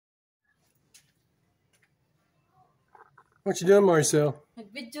What you doing, Maricel?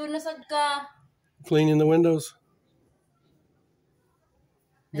 Nag-video na sad ka. Cleaning the windows?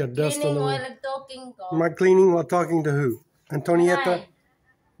 You got dust on the While window. nag-talking ko. Am I cleaning while talking to who? Antonietta? Nay.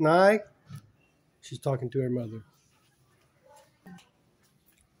 Nye? She's talking to her mother.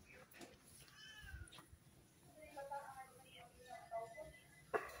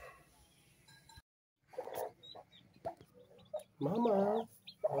 Mama.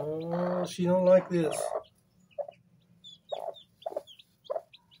 Oh, she don't like this.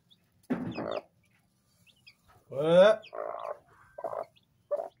 What?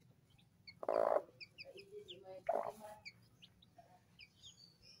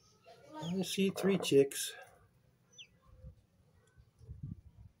 I see 3 chicks.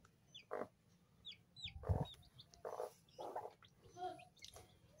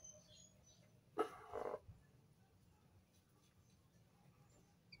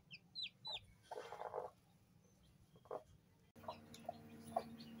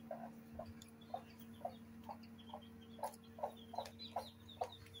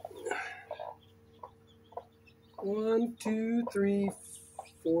 One, two, three,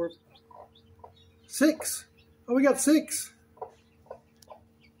 4, 6. Oh, we got 6.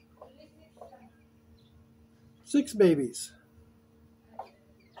 6 babies.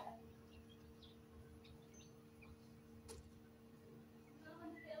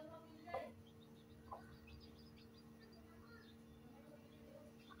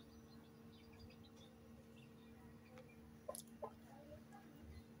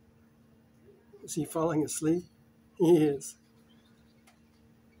 Is he falling asleep? He is.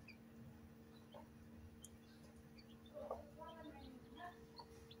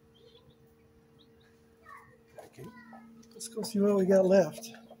 Okay. Let's go see what we got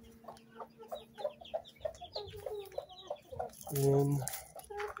left. In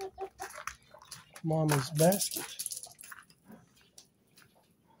Mama's basket.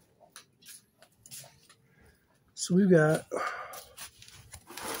 So we've got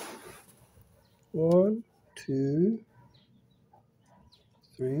 1, 2,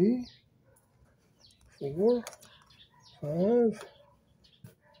 3, 4, 5,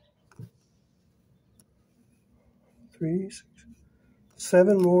 3, 6,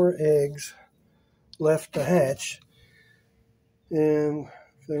 7 more eggs left to hatch. And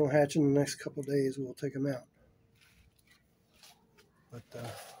if they don't hatch in the next couple of days, we'll take them out. But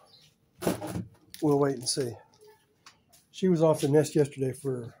we'll wait and see. She was off the nest yesterday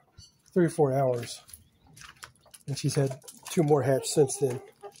for 3 or 4 hours, and she's had 2 more hatch since then.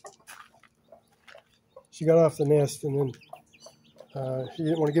 She got off the nest, and then she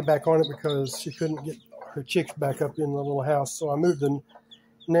didn't want to get back on it because she couldn't get her chicks back up in the little house. So I moved the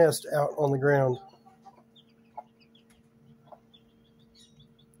nest out on the ground.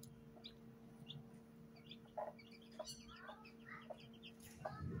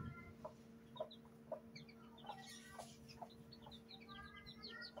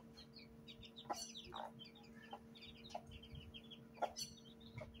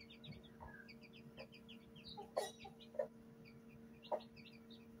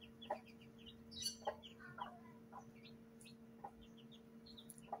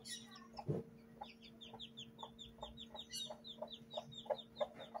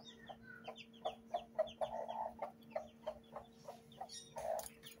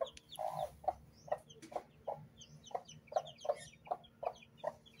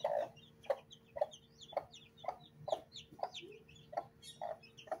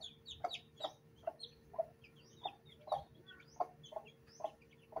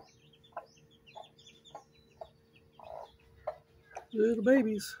 Little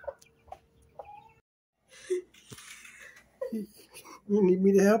babies. You need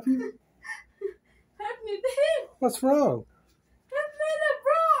me to help you? Help me, babe. What's wrong? Help me, it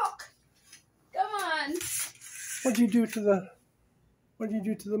broke. Come on. What'd you do to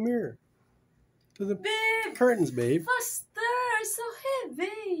the mirror? To the Babe. curtains, babe. Faster, so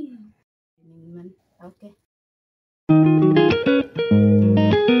heavy. Okay.